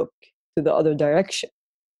look to the other direction,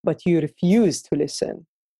 but you refuse to listen.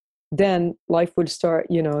 Then life will start,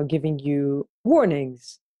 giving you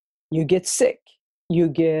warnings. You get sick. You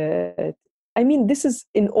get, I mean, this is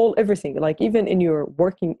in everything, like even in your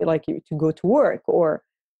working, like to go to work, or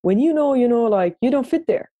when like you don't fit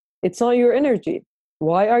there. It's not your energy.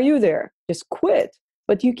 Why are you there? Just quit.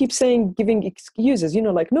 But you keep saying, giving excuses,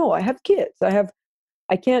 like, no, I have kids. I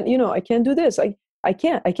can't, I can't do this. I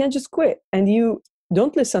can't just quit. And you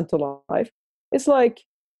don't listen to life. It's like,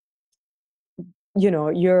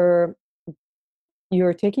 you're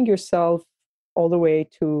taking yourself all the way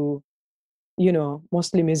to,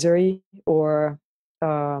 mostly misery, or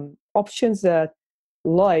options that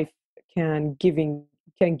life can give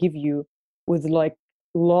you, with like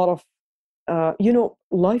a lot of,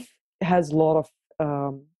 life has a lot of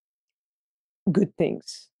good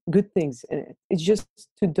things in it. It's just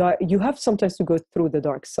to die. You have sometimes to go through the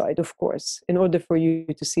dark side, of course, in order for you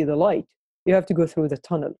to see the light. You have to go through the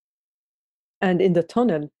tunnel. And in the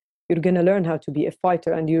tunnel, you're going to learn how to be a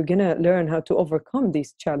fighter, and you're going to learn how to overcome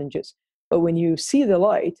these challenges. But when you see the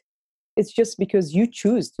light, it's just because you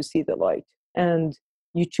choose to see the light, and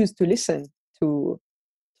you choose to listen to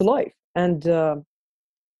life. And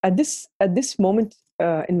at this moment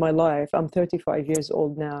in my life, I'm 35 years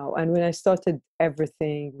old now. And when I started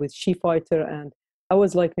everything with SheFighter, and I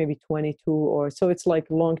was like maybe 22 or so, it's like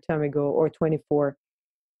a long time ago, or 24.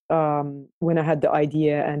 When I had the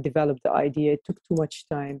idea and developed the idea, it took too much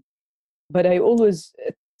time. But I always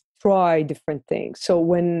try different things. So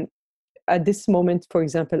when at this moment, for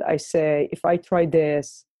example, I say, if I try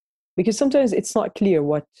this, because sometimes it's not clear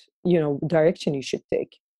what, direction you should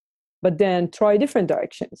take, but then try different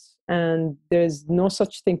directions. And there's no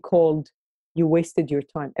such thing called you wasted your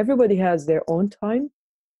time. Everybody has their own time,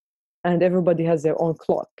 and everybody has their own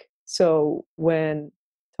clock. So when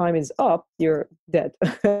time is up, you're dead,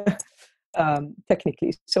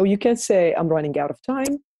 technically. So you can't say, I'm running out of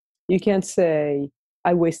time. You can't say,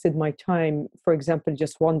 I wasted my time, for example,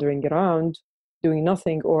 just wandering around, doing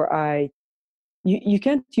nothing, or you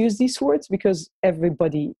can't use these words, because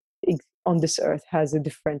everybody on this earth has a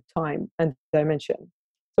different time and dimension.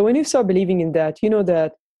 So when you start believing in that,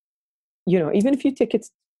 that, even if you take it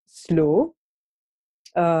slow,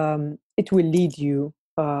 it will lead you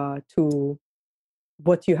to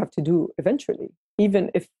what you have to do eventually, even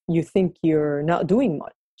if you think you're not doing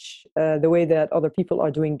much, the way that other people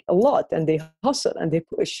are doing a lot, and they hustle and they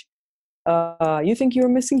push. You think you're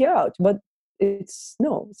missing out, but it's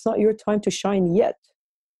not your time to shine yet.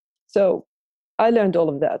 So I learned all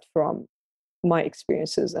of that from my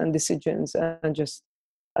experiences and decisions, and just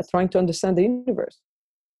trying to understand the universe.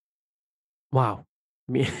 Wow.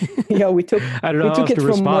 Yeah, we took I don't know how else it to from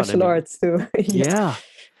respond. martial arts too. Yeah.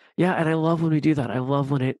 Yeah. And I love when we do that. I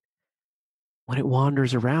love when it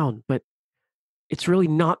wanders around, but it's really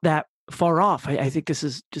not that far off. I think this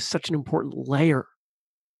is just such an important layer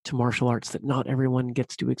to martial arts that not everyone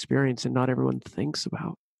gets to experience and not everyone thinks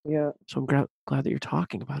about. Yeah. So I'm glad that you're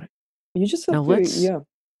talking about it. You just have Now to,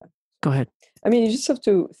 go ahead. I mean, you just have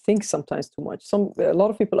to think sometimes too much. A lot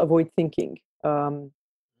of people avoid thinking.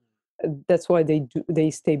 That's why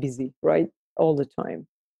they stay busy, right, all the time.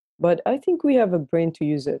 But I think we have a brain to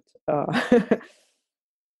use it,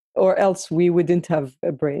 or else we wouldn't have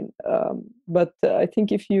a brain. But I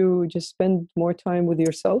think if you just spend more time with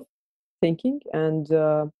yourself, thinking and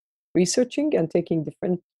researching and taking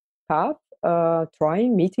different paths,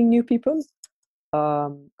 trying, meeting new people,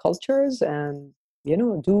 cultures, and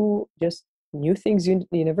do just new things you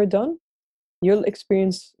never done, you'll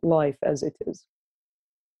experience life as it is.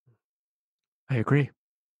 I agree.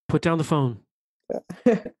 Put down the phone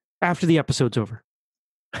Yeah. after the episode's over.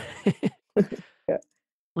 Yeah.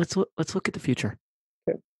 Let's look at the future.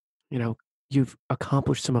 Okay. You've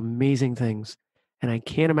accomplished some amazing things, and I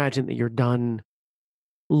can't imagine that you're done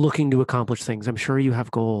looking to accomplish things. I'm sure you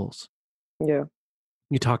have goals. Yeah.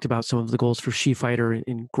 You talked about some of the goals for SheFighter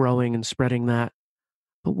in growing and spreading that.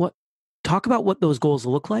 But talk about what those goals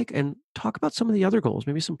look like, and talk about some of the other goals,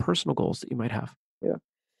 maybe some personal goals that you might have. Yeah.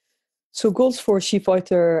 So goals for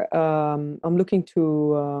SheFighter, I'm looking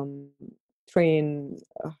to train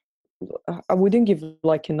I wouldn't give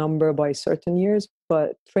like a number by certain years,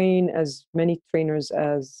 but train as many trainers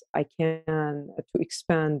as I can to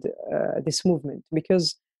expand this movement,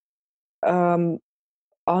 because um,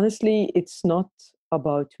 honestly, it's not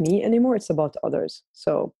about me anymore. It's about others.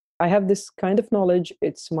 So I have this kind of knowledge.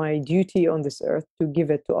 It's my duty on this earth to give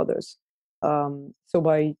it to others. So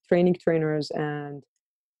by training trainers, and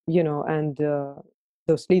and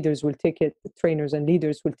those leaders will take it, trainers and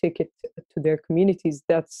leaders will take it to their communities.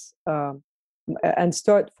 That's and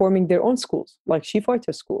start forming their own schools, like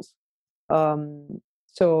SheFighter schools.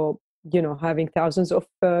 So having thousands of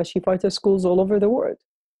SheFighter schools all over the world,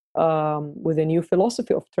 with a new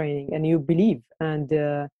philosophy of training, a new belief, and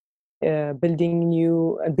building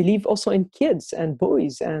new belief also in kids and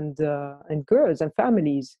boys and girls and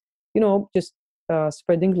families. Just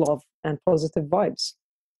spreading love and positive vibes.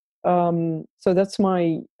 So that's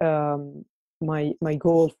my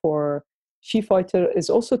goal for SheFighter, is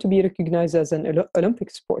also to be recognized as an Olympic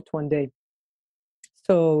sport one day.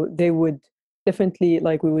 So they would definitely,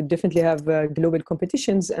 like, we would definitely have global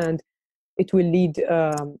competitions, and it will lead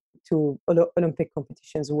to Olympic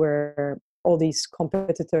competitions where all these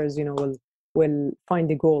competitors, will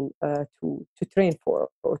find a goal to train for,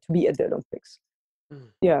 or to be at the Olympics.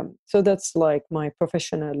 Yeah. So that's like my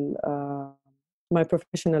professional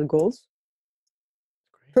goals.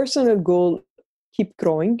 Great. Personal goal: keep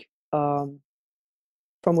growing, from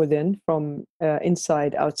within, from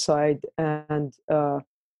inside, outside, and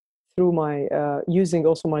through my using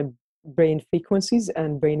also my brain frequencies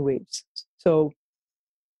and brain waves. So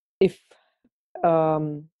if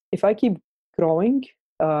if I keep growing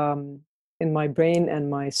in my brain and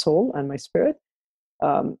my soul and my spirit,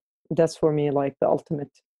 um, that's for me like the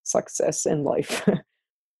ultimate success in life.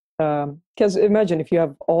 Because imagine if you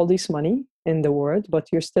have all this money in the world, but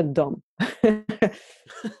you're still dumb.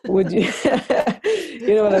 Would you?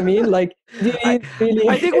 You know what I mean? Like, do I, you really?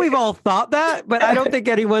 I think we've all thought that, but I don't think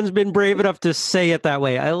anyone's been brave enough to say it that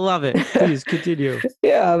way. I love it. Please continue.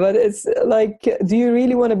 Yeah, but it's like, do you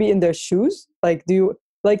really want to be in their shoes? Like, do you,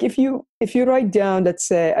 like, if you write down, let's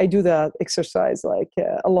say I do that exercise like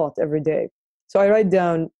a lot every day. So I write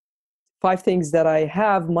down 5 things that I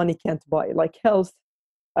have money can't buy, like health,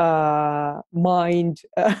 mind,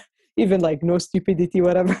 even like no stupidity,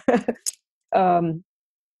 whatever. um,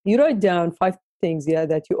 you write down 5 things, yeah,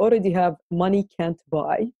 that you already have money can't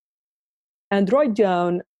buy, and write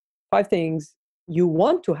down 5 things you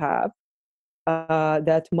want to have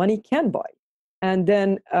that money can buy, and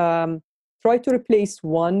then try to replace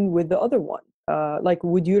one with the other one. Like,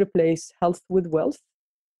 would you replace health with wealth?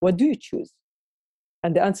 What do you choose?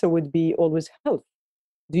 And the answer would be always health.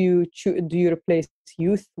 Do you replace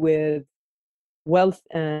youth with wealth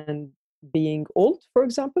and being old, for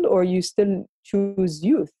example, or you still choose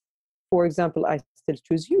youth? For example, I still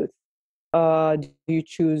choose youth. Do you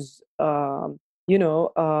choose having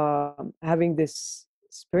this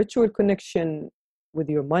spiritual connection with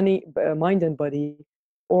your money, mind and body,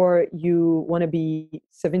 or you want to be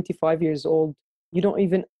 75 years old, you don't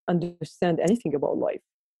even understand anything about life?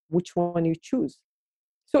 Which one you choose?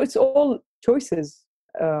 So it's all choices.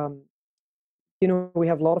 um, we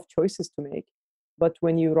have a lot of choices to make, but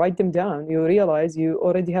when you write them down, you realize you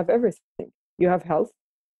already have everything. You have health,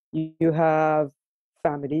 you have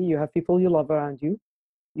family, you have people you love around you,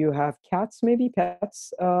 you have cats, maybe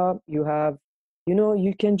pets, you have,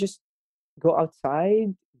 you can just go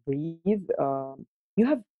outside, breathe. You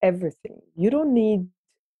have everything. You don't need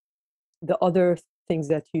the other things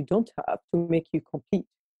that you don't have to make you complete.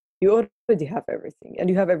 You already have everything, and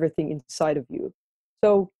you have everything inside of you.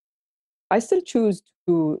 So I still choose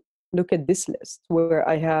to look at this list where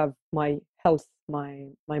I have my health, my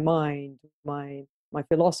mind, my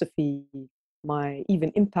philosophy, my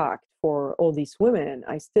even impact for all these women.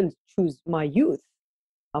 I still choose my youth.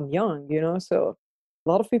 I'm young, so a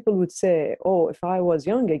lot of people would say, "Oh, if I was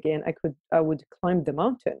young again, I would climb the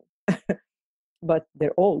mountain." But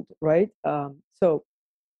they're old, right? So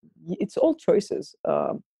it's all choices.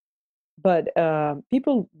 But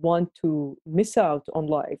people want to miss out on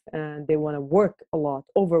life, and they want to work a lot,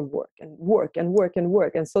 overwork and work and work and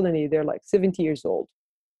work, and suddenly they're like 70 years old.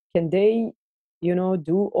 Can they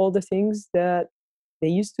do all the things that they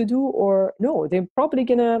used to do? Or no, they're probably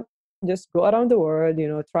gonna just go around the world,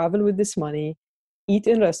 travel with this money, eat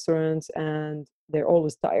in restaurants, and they're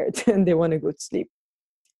always tired and they want to go to sleep.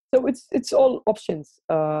 So it's all options.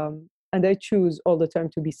 And I choose all the time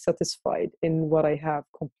to be satisfied in what I have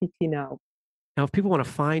completely now. Now, if people want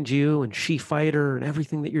to find you and SheFighter and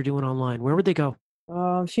everything that you're doing online, where would they go?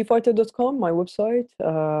 SheFighter.com, my website.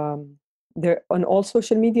 They're on all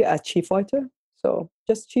social media at SheFighter. So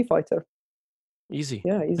just SheFighter. Easy.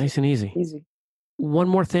 Yeah, easy, Nice and easy. easy. One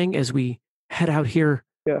more thing as we head out here.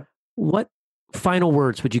 Yeah. What final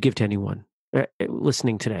words would you give to anyone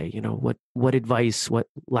listening today? What advice, what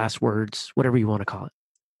last words, whatever you want to call it?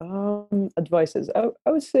 Advices. I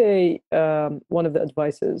would say one of the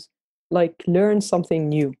advices, like learn something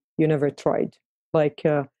new you never tried. Like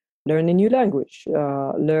learn a new language,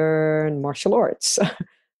 learn martial arts,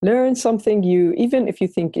 learn something even if you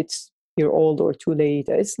think you're old or too late,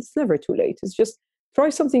 it's never too late. It's just try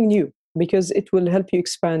something new because it will help you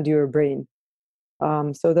expand your brain.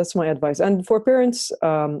 So that's my advice. And for parents,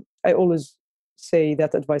 I always say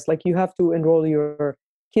that advice, like you have to enroll your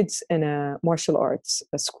kids in a martial arts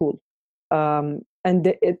school. And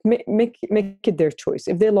make it their choice.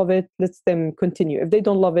 If they love it, let them continue. If they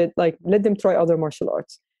don't love it, like let them try other martial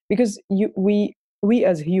arts. Because we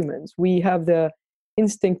as humans, we have the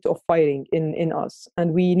instinct of fighting in us,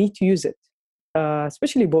 and we need to use it.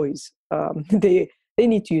 Especially boys, they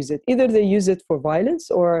need to use it. Either they use it for violence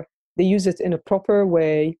or they use it in a proper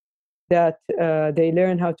way that they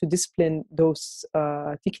learn how to discipline those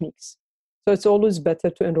techniques. So it's always better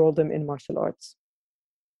to enroll them in martial arts.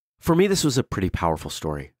 For me, this was a pretty powerful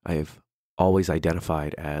story. I've always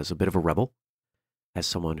identified as a bit of a rebel, as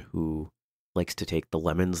someone who likes to take the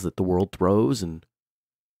lemons that the world throws and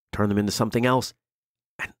turn them into something else.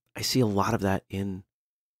 And I see a lot of that in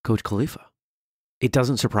Coach Khalifeh. It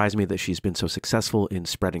doesn't surprise me that she's been so successful in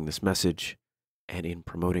spreading this message and in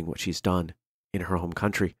promoting what she's done in her home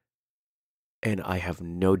country. And I have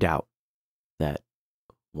no doubt that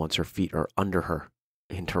once her feet are under her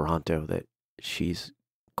in Toronto, that she's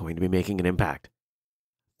going to be making an impact.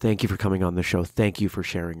 Thank you for coming on the show. Thank you for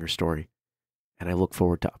sharing your story. And I look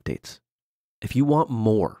forward to updates. If you want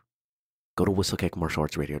more, go to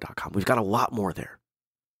whistlekickmartialartsradio.com. We've got a lot more there.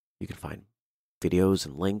 You can find videos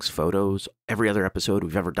and links, photos, every other episode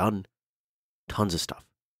we've ever done. Tons of stuff.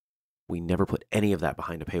 We never put any of that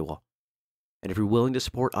behind a paywall. And if you're willing to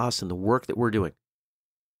support us and the work that we're doing,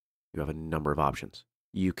 you have a number of options.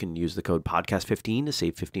 You can use the code podcast15 to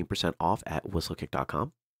save 15% off at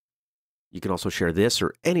whistlekick.com. You can also share this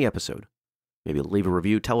or any episode. Maybe leave a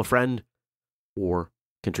review, tell a friend, or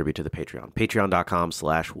contribute to the Patreon.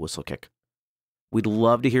 Patreon.com/whistlekick. We'd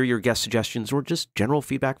love to hear your guest suggestions or just general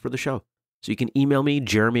feedback for the show. So you can email me,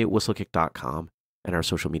 jeremy@whistlekick.com, and our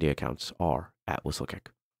social media accounts are @whistlekick.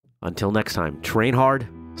 Until next time, train hard,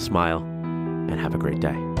 smile, and have a great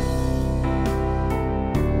day.